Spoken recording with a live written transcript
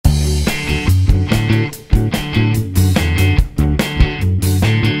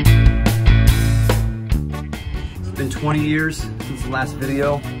20 years since the last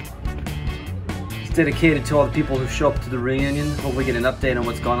video. It's dedicated to all the people who show up to the reunion. Hopefully get an update on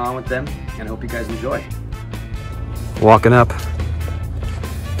what's going on with them, and I hope you guys enjoy. Walking up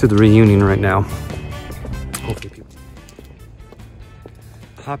to the reunion right now. Hopefully people.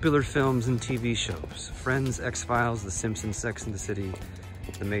 Popular films and TV shows. Friends, X-Files, The Simpsons, Sex and the City,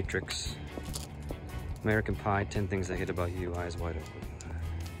 The Matrix, American Pie, 10 Things I Hate About You, Eyes Wide Open.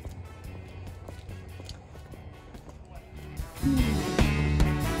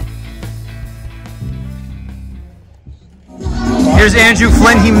 Here's Andrew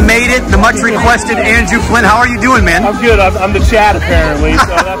Flynn. He made it. The much requested Andrew Flynn. How are you doing, man? I'm good. I'm the Chad apparently, so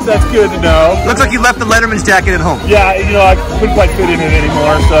that's good to know. Looks like you left the Letterman's jacket at home. Yeah, you know, I couldn't quite fit in it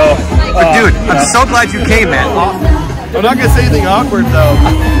anymore, so. But dude, I'm so glad you came, man. I'm not gonna say anything awkward though.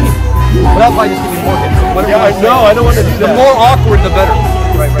 What else? I just give you more hits. Yeah, I know. I don't want to do that. The more awkward, the better.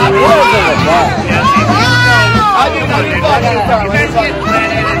 Right.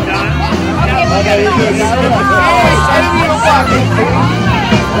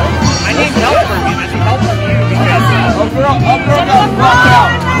 I need help from you. A girl got blocked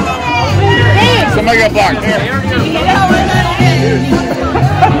out. Somebody got blocked. No,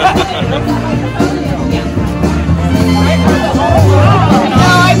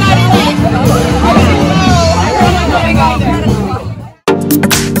 I'm not in it.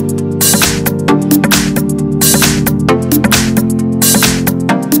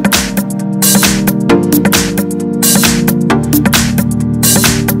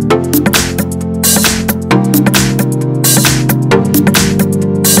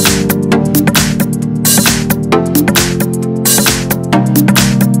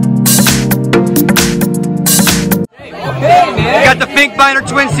 Got the Pink Binder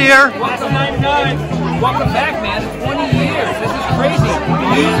twins here. Welcome 99. Welcome back, man. 20 years. This is crazy.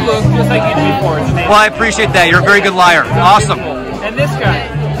 You look just like you did before. Well, I appreciate that. You're a very good liar. Awesome. And this guy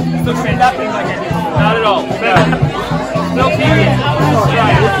looks nothing like I did. Not at all. No period.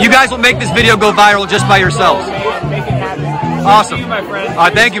 You guys will make this video go viral just by yourselves. Make it happen. Awesome. Thank you, my friend. All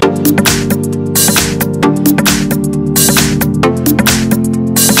right, thank you.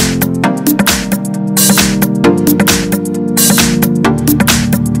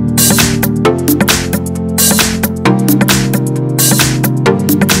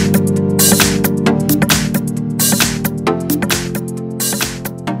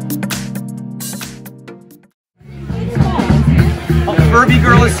 Furby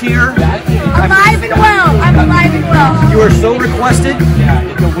girl is here. Alive and well. I'm alive and well. You are so requested.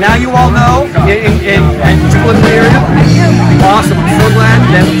 Now you all know in the area. Awesome. I'm so glad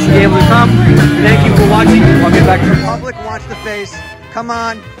that you should be able to come. Thank you for watching. I'll get back to the public. Watch the face. Come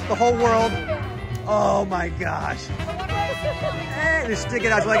on. The whole world. Oh my gosh. Hey, just stick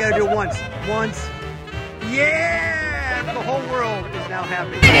it out. That's all I gotta do once. Once. Yeah! The whole world is now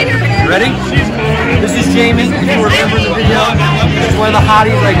happy. You ready? This is Jamie, if you remember the video. She's one of the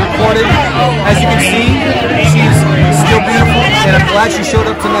hotties I recorded. As you can see, she's still beautiful, and I'm glad she showed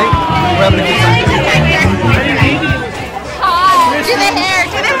up tonight. We're having a good time. Do the hair.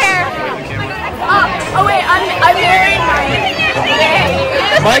 Do the hair. Oh wait, I'm married.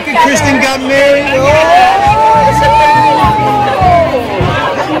 Mike and Kristen got married. Oh!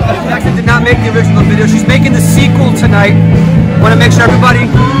 Jackson did not make the original video. She's making the sequel tonight. Want to make sure everybody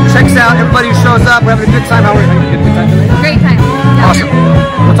checks out. Everybody who shows up. We're having a good time. How are you? Having a good time tonight? Great time. Awesome.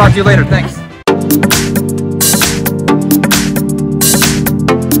 We'll talk to you later. Thanks.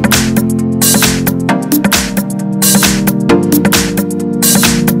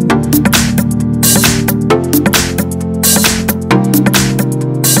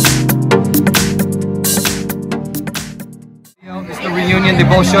 Reunion, they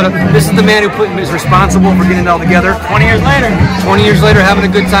both showed up. This is the man who is responsible for getting it all together. 20 years later. 20 years later, having a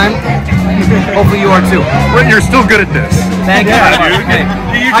good time. Hopefully you are too. Well, you're still good at this. Thank you. Dude. Hey,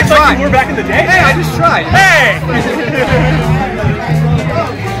 I tried. Like you were back in the day. Hey, I just tried. Hey!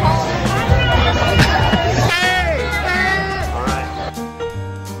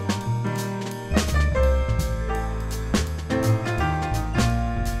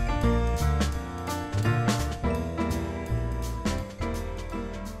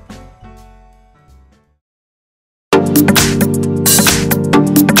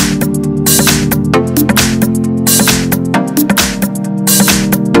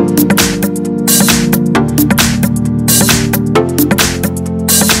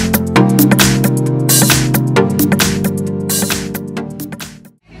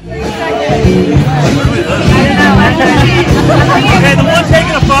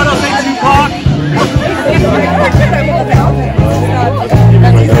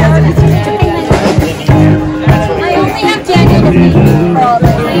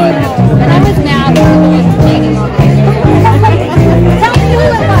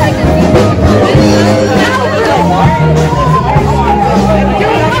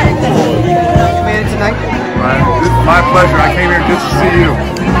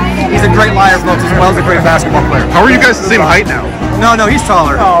 good basketball player. How are you guys the same height now? No, he's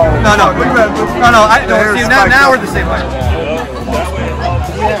taller. No. See, now we're the same height.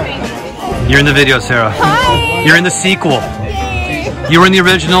 You're in the video, Sarah. Hi. You're in the sequel. Yay. You were in the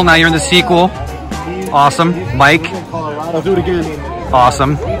original, now you're in the sequel. Awesome. Mike. I'll do it again.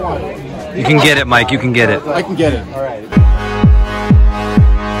 Awesome. You can get it, Mike. You can get it. I can get it. All right.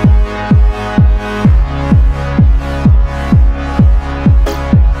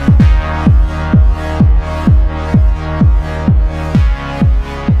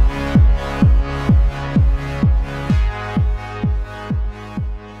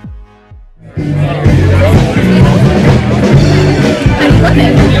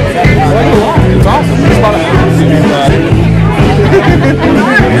 It's awesome. It's about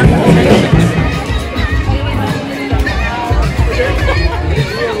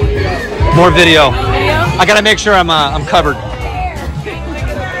More video. I gotta make sure I'm covered.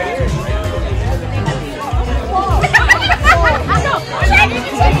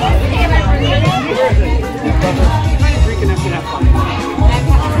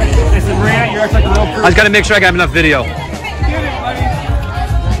 I just gotta make sure I got enough video.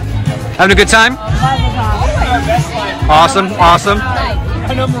 Having a good time? Awesome.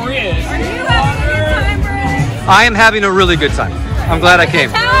 I know Maria is. Are you having a good time, Brett? I am having a really good time. I'm glad I came.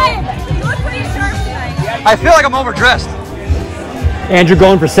 You look pretty sharp tonight. I feel like I'm overdressed. Andrew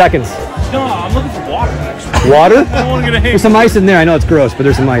going for seconds. No, I'm looking for water, actually. Water? I don't want to get a hit. There's some ice in there. I know it's gross, but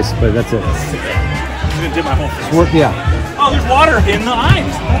there's some ice, but that's it. I'm going to dip my whole face. Yeah. Oh, there's water in the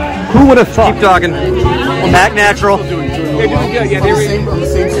ice. Who would have thought? Keep talking. Act natural. They're doing good. Yeah, they're on the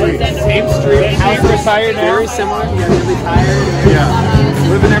same street. same street. House retired now. Very similar. Yeah, they're retired. Yeah.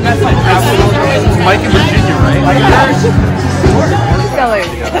 Living their best life. Mike in Virginia, right?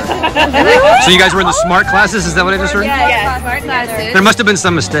 So you guys were in the smart classes? Is that what I just heard? Yeah, smart classes. There must have been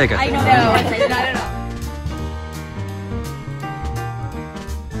some mistake. I think. No, not at all.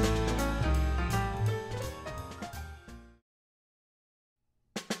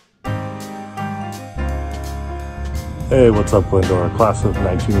 Hey, what's up, Glendora? Class of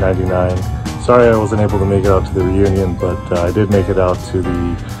 1999. Sorry I wasn't able to make it out to the reunion, but I did make it out to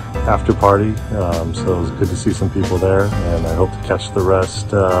the after party, so it was good to see some people there, and I hope to catch the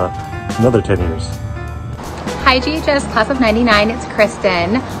rest another 10 years. Hi GHS, class of 99, it's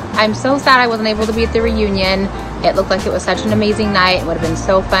Kristen. I'm so sad I wasn't able to be at the reunion. It looked like it was such an amazing night. It would have been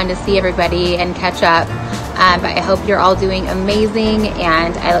so fun to see everybody and catch up. But I hope you're all doing amazing,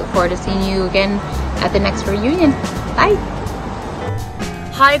 and I look forward to seeing you again at the next reunion. Bye.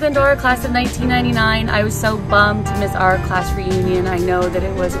 Hi Glendora, class of 1999. I was so bummed to miss our class reunion. I know that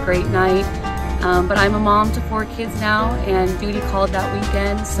it was a great night, but I'm a mom to 4 kids now, and duty called that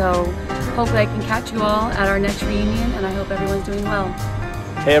weekend, so hopefully I can catch you all at our next reunion, and I hope everyone's doing well.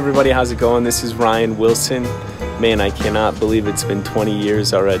 Hey everybody, how's it going? This is Ryan Wilson. Man, I cannot believe it's been 20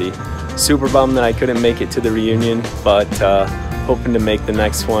 years already. Super bummed that I couldn't make it to the reunion, but hoping to make the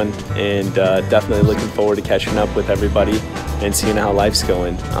next one, and definitely looking forward to catching up with everybody and seeing how life's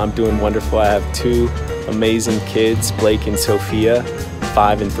going. I'm doing wonderful. I have 2 amazing kids, Blake and Sophia,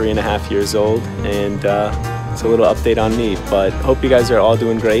 5 and 3.5 years old, and it's a little update on me, but hope you guys are all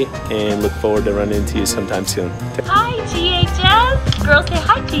doing great and look forward to running into you sometime soon. Hi GHS! Girls say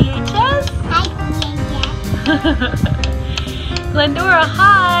hi GHS! Hi GHS! Glendora,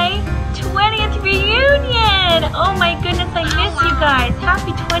 hi! 20th reunion! Oh my goodness, I miss you guys.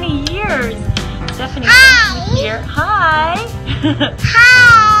 Happy 20 years. Stephanie here. Hi.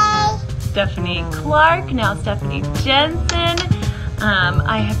 Hi. Stephanie Clark, now Stephanie Jensen.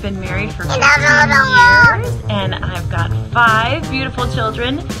 I have been married for 15 years, and I've got 5 beautiful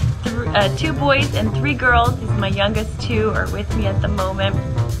children, 2 boys and 3 girls. These are my youngest 2 are with me at the moment.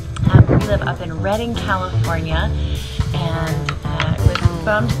 We live up in Redding, California, and it was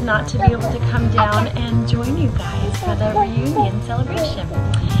bummed not to be able to come down and join you guys for the reunion celebration.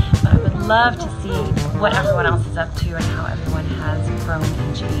 But I would love to see what everyone else is up to and how everyone has grown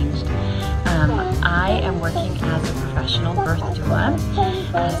and changed. I am working as a professional birth doula,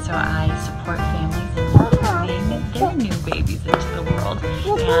 so I support families in welcoming their new babies into the world,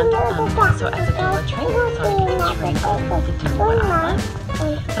 and also as a doula trainer, so I get to train people to do what I love.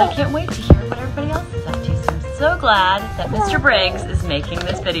 So I can't wait to hear what everybody else is up to. So I'm so glad that Mr. Briggs is making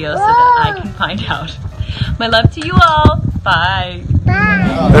this video so that I can find out. My love to you all. Bye. We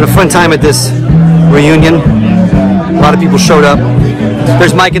had a fun time at this reunion. A lot of people showed up.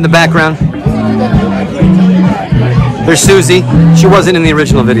 There's Mike in the background. There's Susie. She wasn't in the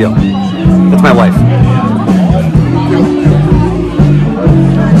original video. That's my wife.